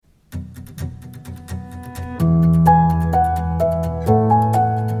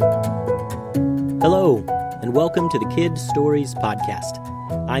and welcome to the Kid Stories Podcast.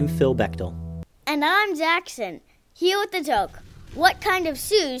 I'm Phil Bechtel. And I'm Jackson, here with the joke. What kind of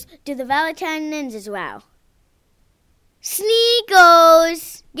shoes do the Valentine ninjas wear?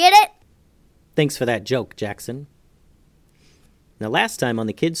 Sneakers! Get it? Thanks for that joke, Jackson. Now, last time on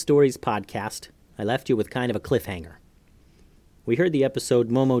the Kid Stories Podcast, I left you with kind of a cliffhanger. We heard the episode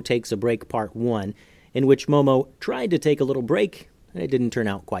Momo Takes a Break Part 1, in which Momo tried to take a little break, and it didn't turn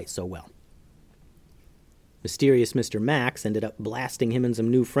out quite so well. Mysterious Mr. Max ended up blasting him and some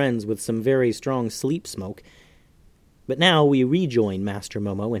new friends with some very strong sleep smoke. But now we rejoin Master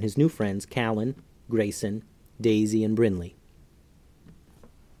Momo and his new friends Callan, Grayson, Daisy, and Brinley.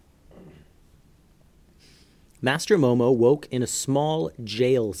 Master Momo woke in a small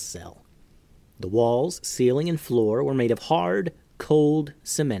jail cell. The walls, ceiling, and floor were made of hard, cold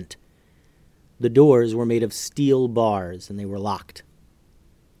cement. The doors were made of steel bars, and they were locked.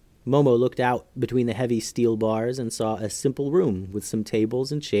 Momo looked out between the heavy steel bars and saw a simple room with some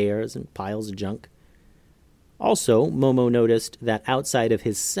tables and chairs and piles of junk. Also, Momo noticed that outside of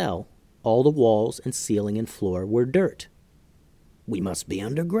his cell, all the walls and ceiling and floor were dirt. "We must be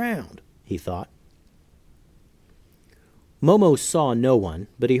underground," he thought. Momo saw no one,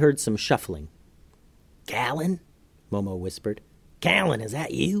 but he heard some shuffling. "Callan?" Momo whispered. "Callan, is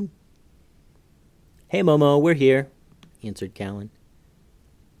that you?" "Hey, Momo, we're here," answered Callan.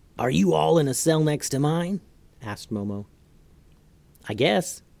 "Are you all in a cell next to mine?" asked Momo. "I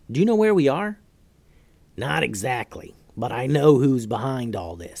guess. Do you know where we are?" "Not exactly, but I know who's behind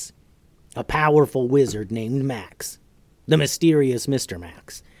all this. A powerful wizard named Max. The mysterious Mr.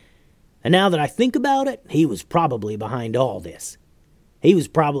 Max. And now that I think about it, he was probably behind all this. He was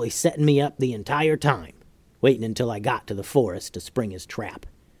probably setting me up the entire time, waiting until I got to the forest to spring his trap.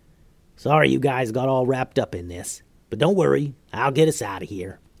 Sorry you guys got all wrapped up in this, but don't worry, I'll get us out of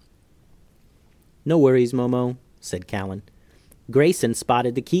here." "No worries, Momo," said Callan. "Grayson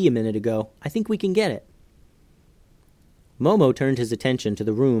spotted the key a minute ago. I think we can get it." Momo turned his attention to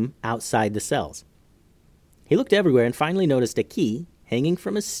the room outside the cells. He looked everywhere and finally noticed a key hanging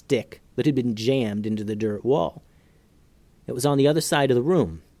from a stick that had been jammed into the dirt wall. It was on the other side of the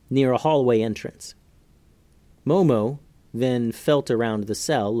room, near a hallway entrance. Momo then felt around the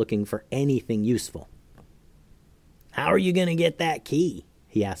cell looking for anything useful. "How are you going to get that key?"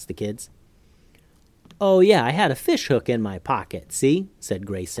 he asked the kids. "Oh, yeah, I had a fish hook in my pocket, see?" said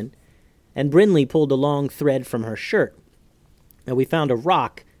Grayson. And Brinley pulled a long thread from her shirt. And we found a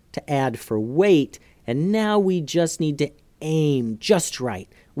rock to add for weight, and now we just need to aim just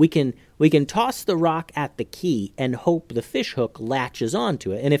right. We can toss the rock at the key and hope the fish hook latches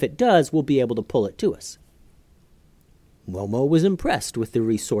onto it, and if it does, we'll be able to pull it to us. Momo was impressed with the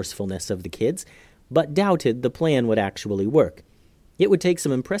resourcefulness of the kids, but doubted the plan would actually work. It would take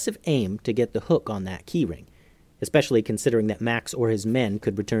some impressive aim to get the hook on that keyring, especially considering that Max or his men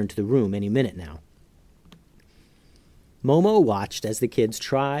could return to the room any minute now. Momo watched as the kids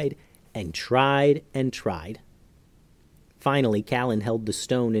tried and tried and tried. Finally, Callan held the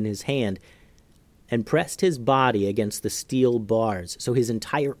stone in his hand and pressed his body against the steel bars so his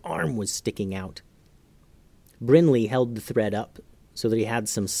entire arm was sticking out. Brinley held the thread up so that he had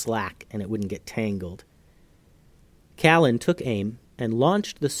some slack and it wouldn't get tangled. Callan took aim and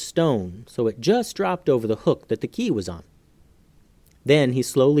launched the stone so it just dropped over the hook that the key was on. Then he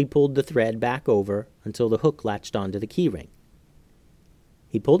slowly pulled the thread back over until the hook latched onto the keyring.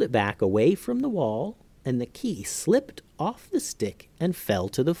 He pulled it back away from the wall, and the key slipped off the stick and fell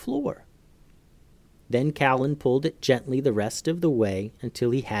to the floor. Then Callan pulled it gently the rest of the way until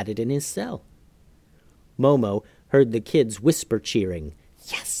he had it in his cell. Momo heard the kids whisper cheering,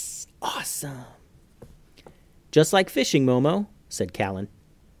 "Yes! Awesome!" "Just like fishing, Momo," said Callan.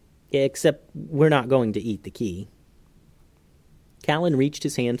 "Except we're not going to eat the key." Callan reached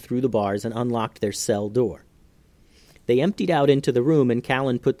his hand through the bars and unlocked their cell door. They emptied out into the room, and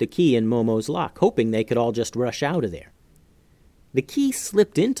Callan put the key in Momo's lock, hoping they could all just rush out of there. The key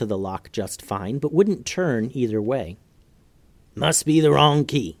slipped into the lock just fine, but wouldn't turn either way. "Must be the wrong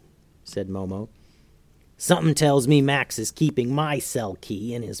key," said Momo. "Something tells me Max is keeping my cell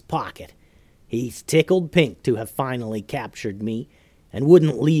key in his pocket. He's tickled pink to have finally captured me, and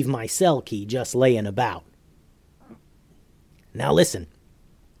wouldn't leave my cell key just laying about. Now listen,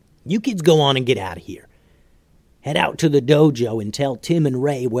 you kids go on and get out of here. Head out to the dojo and tell Tim and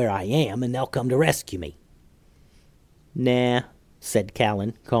Ray where I am, and they'll come to rescue me." "Nah," said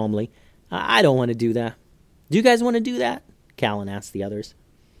Callan calmly. I don't want to do that." "Do you guys want to do that?" Callan asked the others.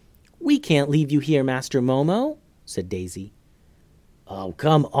 "We can't leave you here, Master Momo," said Daisy. "Oh,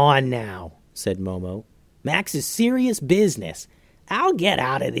 come on now," said Momo. "Max is serious business. I'll get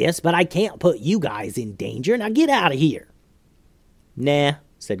out of this, but I can't put you guys in danger. Now get out of here. Nah,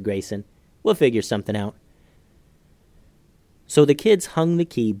 said Grayson. We'll figure something out. So the kids hung the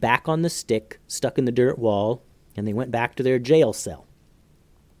key back on the stick stuck in the dirt wall, and they went back to their jail cell.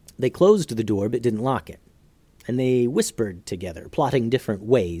 They closed the door but didn't lock it, and they whispered together, plotting different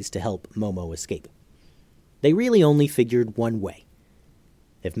ways to help Momo escape. They really only figured one way.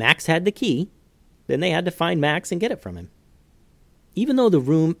 If Max had the key, then they had to find Max and get it from him. Even though the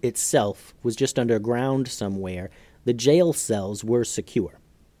room itself was just underground somewhere, the jail cells were secure.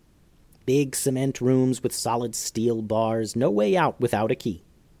 Big cement rooms with solid steel bars, no way out without a key.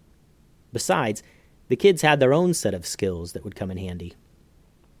 Besides, the kids had their own set of skills that would come in handy.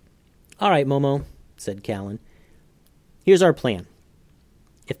 All right, Momo, said Callan. Here's our plan.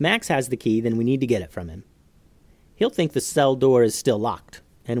 If Max has the key, then we need to get it from him. He'll think the cell door is still locked,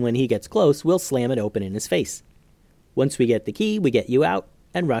 and when he gets close, we'll slam it open in his face. Once we get the key, we get you out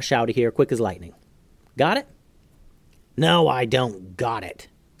and rush out of here quick as lightning. Got it? No, I don't got it,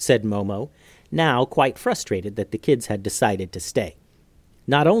 said Momo, now quite frustrated that the kids had decided to stay.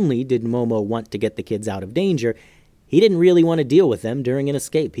 Not only did Momo want to get the kids out of danger, he didn't really want to deal with them during an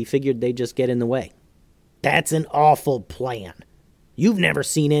escape. He figured they'd just get in the way. That's an awful plan. You've never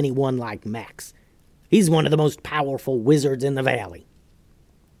seen anyone like Max. He's one of the most powerful wizards in the valley.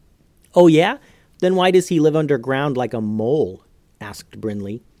 Oh, yeah? Then why does he live underground like a mole? Asked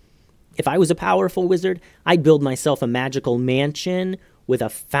Brinley. If I was a powerful wizard, I'd build myself a magical mansion with a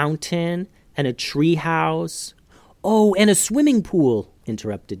fountain and a tree house. Oh, and a swimming pool,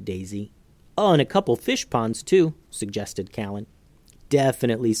 interrupted Daisy. Oh, and a couple fish ponds, too, suggested Callan.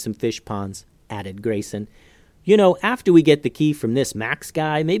 Definitely some fish ponds, added Grayson. You know, after we get the key from this Max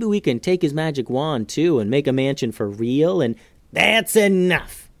guy, maybe we can take his magic wand, too, and make a mansion for real, and... That's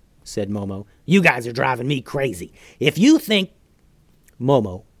enough, said Momo. You guys are driving me crazy. If you think...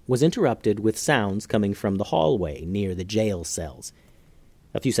 Momo was interrupted with sounds coming from the hallway near the jail cells.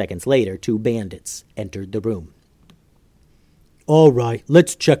 A few seconds later, 2 bandits entered the room. All right,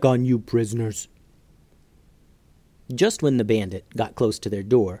 let's check on you prisoners. Just when the bandit got close to their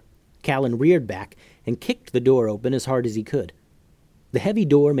door, Callan reared back and kicked the door open as hard as he could. The heavy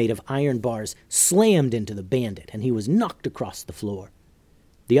door made of iron bars slammed into the bandit, and he was knocked across the floor.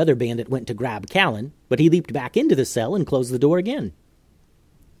 The other bandit went to grab Callan, but he leaped back into the cell and closed the door again.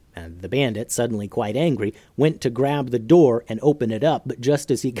 And the bandit, suddenly quite angry, went to grab the door and open it up, but just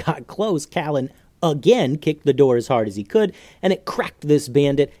as he got close, Callan again kicked the door as hard as he could, and it cracked this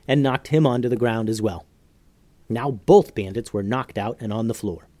bandit and knocked him onto the ground as well. Now both bandits were knocked out and on the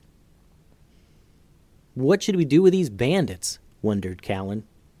floor. What should we do with these bandits? Wondered Callan.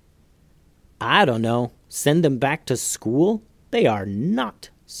 I don't know. Send them back to school? They are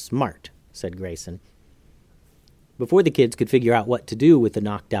not smart, said Grayson. Before the kids could figure out what to do with the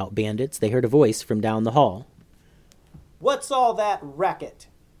knocked-out bandits, they heard a voice from down the hall. What's all that racket?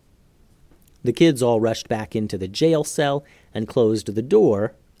 The kids all rushed back into the jail cell and closed the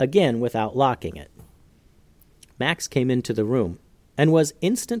door, again without locking it. Max came into the room and was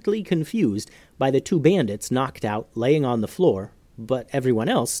instantly confused by the 2 bandits knocked out, laying on the floor, but everyone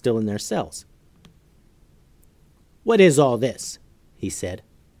else still in their cells. What is all this? He said.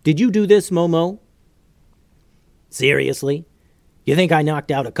 Did you do this, Momo? Seriously? You think I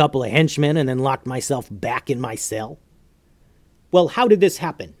knocked out a couple of henchmen and then locked myself back in my cell? Well, how did this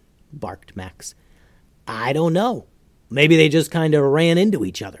happen? Barked Max. I don't know. Maybe they just kind of ran into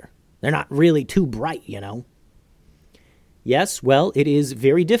each other. They're not really too bright, you know. Yes, well, it is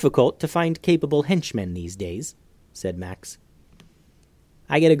very difficult to find capable henchmen these days, said Max.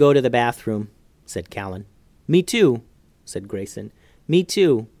 I gotta go to the bathroom, said Callan. Me too, said Grayson. Me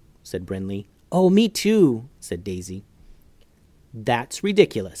too, said Brinley. Oh, me too, said Daisy. That's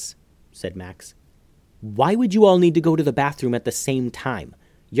ridiculous, said Max. Why would you all need to go to the bathroom at the same time?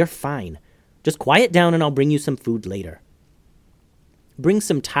 You're fine. Just quiet down and I'll bring you some food later. Bring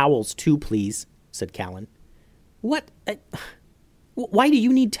some towels too, please, said Callan. What? Why do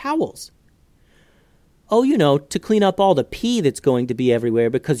you need towels? Oh, you know, to clean up all the pee that's going to be everywhere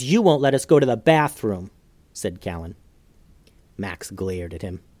because you won't let us go to the bathroom, said Callan. Max glared at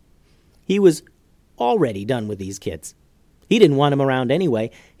him. He was already done with these kids. He didn't want them around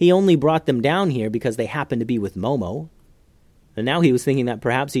anyway. He only brought them down here because they happened to be with Momo. And now he was thinking that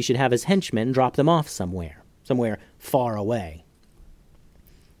perhaps he should have his henchmen drop them off somewhere far away.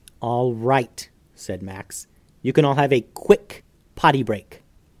 All right, said Max. You can all have a quick potty break.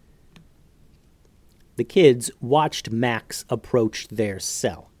 The kids watched Max approach their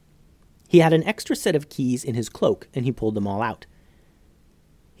cell. He had an extra set of keys in his cloak, and he pulled them all out.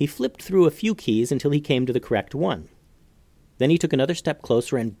 He flipped through a few keys until he came to the correct one. Then he took another step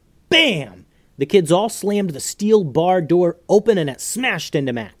closer and bam! The kids all slammed the steel bar door open and it smashed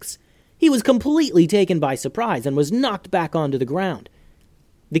into Max. He was completely taken by surprise and was knocked back onto the ground.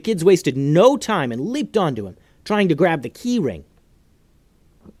 The kids wasted no time and leaped onto him, trying to grab the key ring.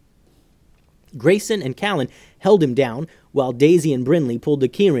 Grayson and Callan held him down while Daisy and Brinley pulled the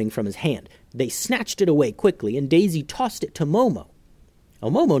key ring from his hand. They snatched it away quickly and Daisy tossed it to Momo.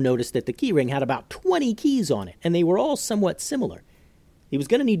 Momo noticed that the key ring had about 20 keys on it and they were all somewhat similar. He was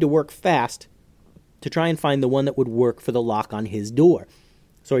going to need to work fast to try and find the one that would work for the lock on his door.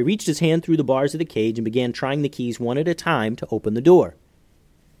 So he reached his hand through the bars of the cage and began trying the keys one at a time to open the door.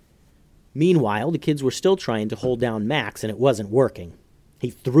 Meanwhile, the kids were still trying to hold down Max, and it wasn't working. He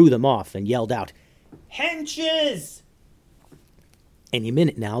threw them off and yelled out, "Henches!" Any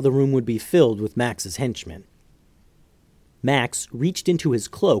minute now, the room would be filled with Max's henchmen. Max reached into his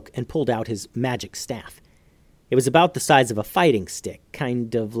cloak and pulled out his magic staff. It was about the size of a fighting stick,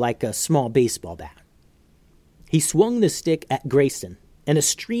 kind of like a small baseball bat. He swung the stick at Grayson, and a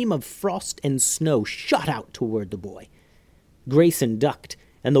stream of frost and snow shot out toward the boy. Grayson ducked,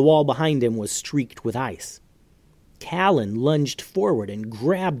 and the wall behind him was streaked with ice. Callan lunged forward and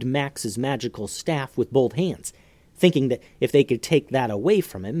grabbed Max's magical staff with both hands, thinking that if they could take that away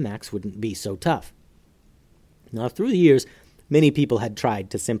from him, Max wouldn't be so tough. Now, through the years, many people had tried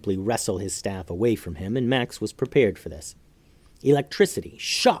to simply wrestle his staff away from him, and Max was prepared for this. Electricity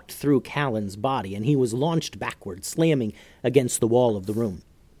shot through Callan's body, and he was launched backward, slamming against the wall of the room.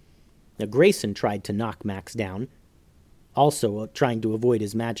 Now, Grayson tried to knock Max down, also trying to avoid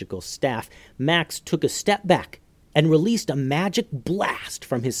his magical staff. Max took a step back and released a magic blast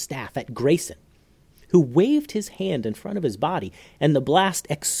from his staff at Grayson, who waved his hand in front of his body, and the blast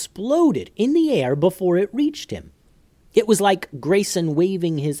exploded in the air before it reached him. It was like Grayson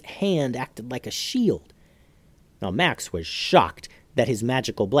waving his hand acted like a shield. Now, Max was shocked that his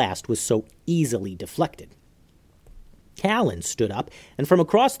magical blast was so easily deflected. Callan stood up, and from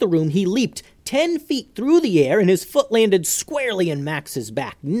across the room he leaped 10 feet through the air, and his foot landed squarely in Max's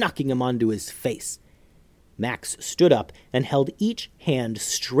back, knocking him onto his face. Max stood up and held each hand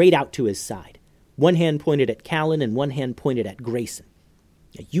straight out to his side. One hand pointed at Callan and one hand pointed at Grayson.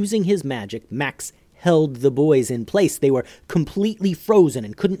 Using his magic, Max held the boys in place. They were completely frozen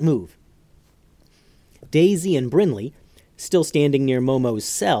and couldn't move. Daisy and Brinley, still standing near Momo's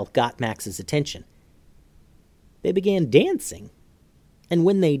cell, got Max's attention. They began dancing, and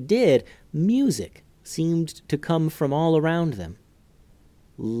when they did, music seemed to come from all around them.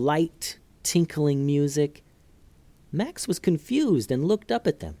 Light, tinkling music. Max was confused and looked up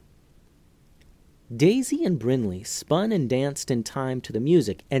at them. Daisy and Brinley spun and danced in time to the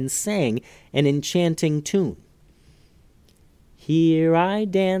music and sang an enchanting tune. Here I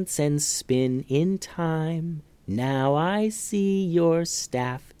dance and spin in time. Now I see your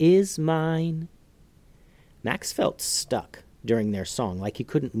staff is mine. Max felt stuck during their song, like he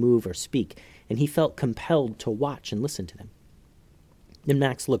couldn't move or speak, and he felt compelled to watch and listen to them. Then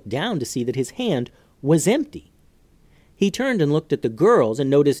Max looked down to see that his hand was empty. He turned and looked at the girls and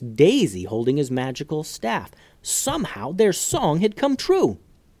noticed Daisy holding his magical staff. Somehow their song had come true.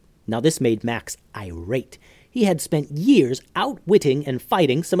 Now this made Max irate. He had spent years outwitting and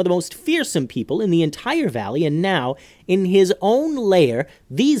fighting some of the most fearsome people in the entire valley, and now, in his own lair,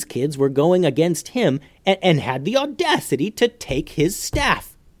 these kids were going against him and had the audacity to take his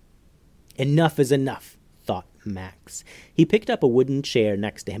staff. Enough is enough, thought Max. He picked up a wooden chair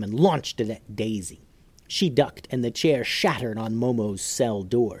next to him and launched it at Daisy. She ducked, and the chair shattered on Momo's cell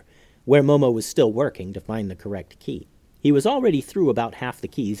door, where Momo was still working to find the correct key. He was already through about half the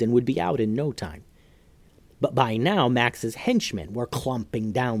keys and would be out in no time. But by now, Max's henchmen were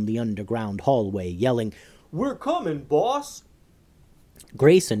clumping down the underground hallway, yelling, "We're coming, boss!"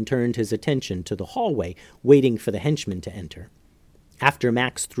 Grayson turned his attention to the hallway, waiting for the henchmen to enter. After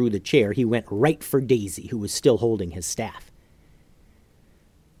Max threw the chair, he went right for Daisy, who was still holding his staff.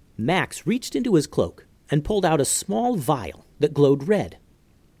 Max reached into his cloak and pulled out a small vial that glowed red.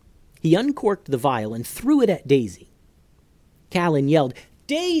 He uncorked the vial and threw it at Daisy. Callan yelled,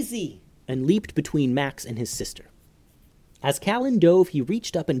 "Daisy!" and leaped between Max and his sister. As Callan dove, he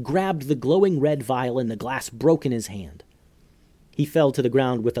reached up and grabbed the glowing red vial, and the glass broke in his hand. He fell to the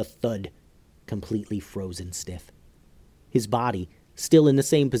ground with a thud, completely frozen stiff. His body still in the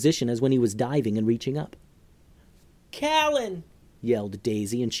same position as when he was diving and reaching up. "Callan!" yelled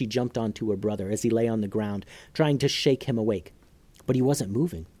Daisy, and she jumped onto her brother as he lay on the ground, trying to shake him awake. But he wasn't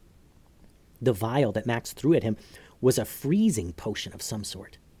moving. The vial that Max threw at him was a freezing potion of some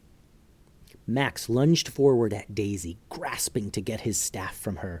sort. Max lunged forward at Daisy, grasping to get his staff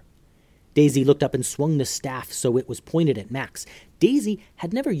from her. Daisy looked up and swung the staff so it was pointed at Max. Daisy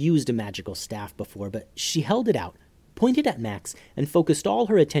had never used a magical staff before, but she held it out, pointed at Max, and focused all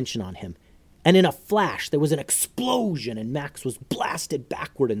her attention on him. And in a flash, there was an explosion, and Max was blasted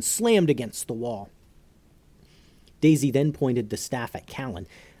backward and slammed against the wall. Daisy then pointed the staff at Callan.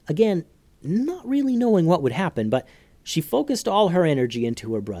 Again, not really knowing what would happen, but she focused all her energy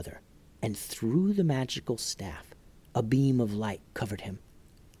into her brother. And through the magical staff, a beam of light covered him,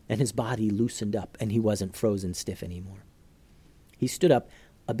 and his body loosened up, and he wasn't frozen stiff anymore. He stood up,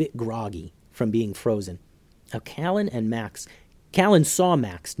 a bit groggy from being frozen. Now, Callan saw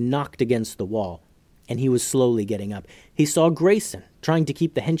Max knocked against the wall, and he was slowly getting up. He saw Grayson trying to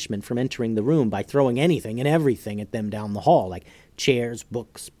keep the henchmen from entering the room by throwing anything and everything at them down the hall, like chairs,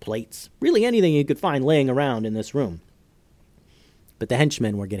 books, plates, really anything he could find laying around in this room. But the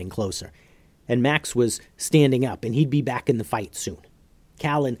henchmen were getting closer, and Max was standing up, and he'd be back in the fight soon.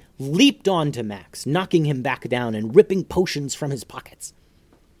 Callan leaped onto Max, knocking him back down and ripping potions from his pockets.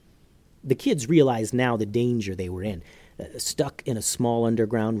 The kids realized now the danger they were in. Stuck in a small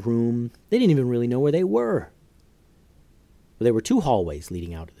underground room, they didn't even really know where they were. There were 2 hallways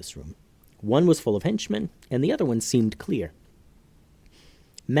leading out of this room. One was full of henchmen, and the other one seemed clear.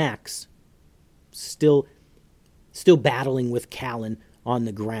 Max, still battling with Callan on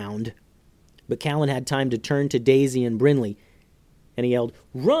the ground, but Callan had time to turn to Daisy and Brinley, and he yelled,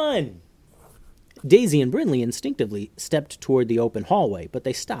 "Run!" Daisy and Brinley instinctively stepped toward the open hallway, but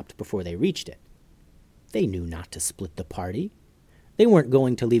they stopped before they reached it. They knew not to split the party. They weren't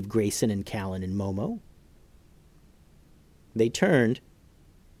going to leave Grayson and Callan and Momo. They turned,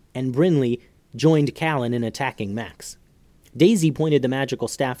 and Brinley joined Callan in attacking Max. Daisy pointed the magical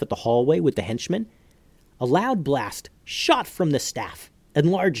staff at the hallway with the henchmen. A loud blast shot from the staff,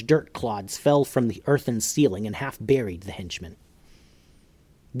 and large dirt clods fell from the earthen ceiling and half buried the henchmen.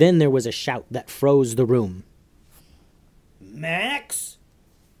 Then there was a shout that froze the room. "Max!"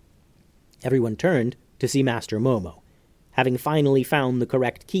 Everyone turned to see Master Momo, having finally found the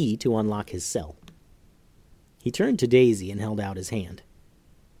correct key to unlock his cell. He turned to Daisy and held out his hand.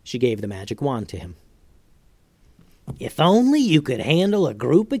 She gave the magic wand to him. "If only you could handle a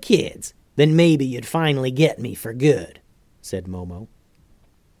group of kids, then maybe you'd finally get me for good," said Momo.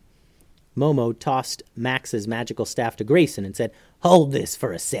 Momo tossed Max's magical staff to Grayson and said, "Hold this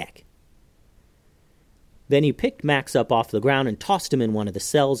for a sec." Then he picked Max up off the ground and tossed him in one of the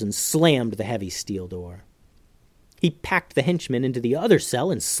cells and slammed the heavy steel door. He packed the henchman into the other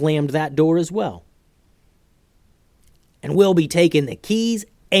cell and slammed that door as well. "And we'll be taking the keys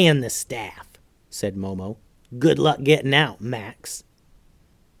and the staff," said Momo. "Good luck getting out, Max."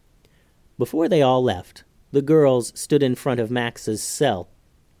 Before they all left, the girls stood in front of Max's cell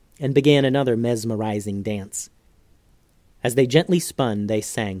and began another mesmerizing dance. As they gently spun, they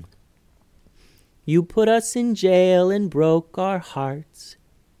sang, "You put us in jail and broke our hearts.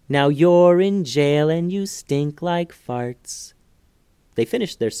 Now you're in jail and you stink like farts." They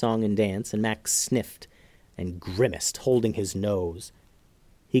finished their song and dance, and Max sniffed and grimaced, holding his nose.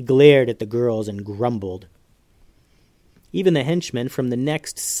 He glared at the girls and grumbled. Even the henchmen from the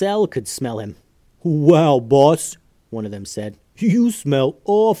next cell could smell him. "Wow, boss," one of them said. "You smell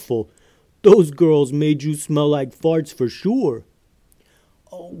awful. Those girls made you smell like farts for sure."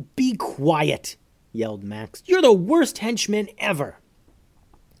 "Oh, be quiet," yelled Max. "You're the worst henchman ever."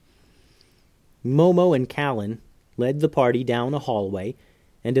 Momo and Callan led the party down a hallway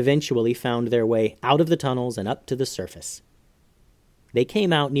and eventually found their way out of the tunnels and up to the surface. They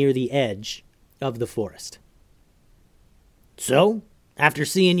came out near the edge of the forest. "So, after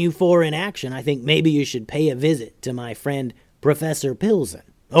seeing you four in action, I think maybe you should pay a visit to my friend Professor Pilsen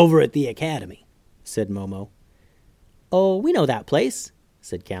over at the academy," said Momo. "Oh, we know that place,"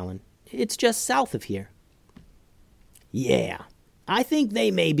 said Callan. "It's just south of here." "Yeah, I think they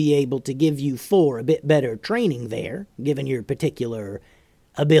may be able to give you four a bit better training there, given your particular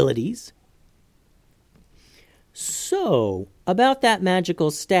abilities." "So, about that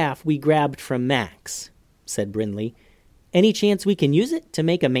magical staff we grabbed from Max," said Brinley. "Any chance we can use it to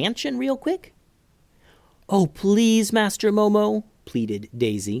make a mansion real quick?" "Oh, please, Master Momo," pleaded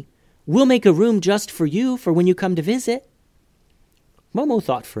Daisy. "We'll make a room just for you for when you come to visit." Momo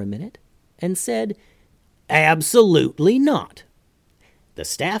thought for a minute and said, "Absolutely not. The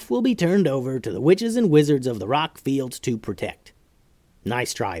staff will be turned over to the witches and wizards of the rock fields to protect.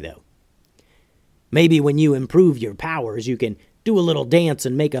 Nice try, though. Maybe when you improve your powers, you can do a little dance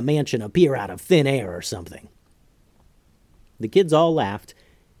and make a mansion appear out of thin air or something." The kids all laughed,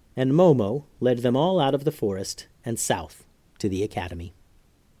 and Momo led them all out of the forest and south to the academy.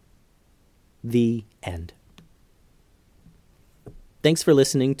 The end. Thanks for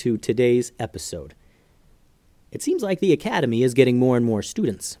listening to today's episode. It seems like the Academy is getting more and more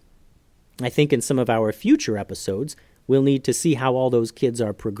students. I think in some of our future episodes, we'll need to see how all those kids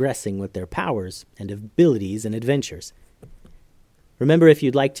are progressing with their powers and abilities and adventures. Remember, if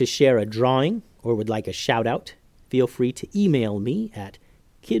you'd like to share a drawing or would like a shout-out, feel free to email me at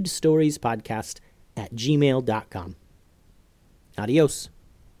kidstoriespodcast@gmail.com. Adios.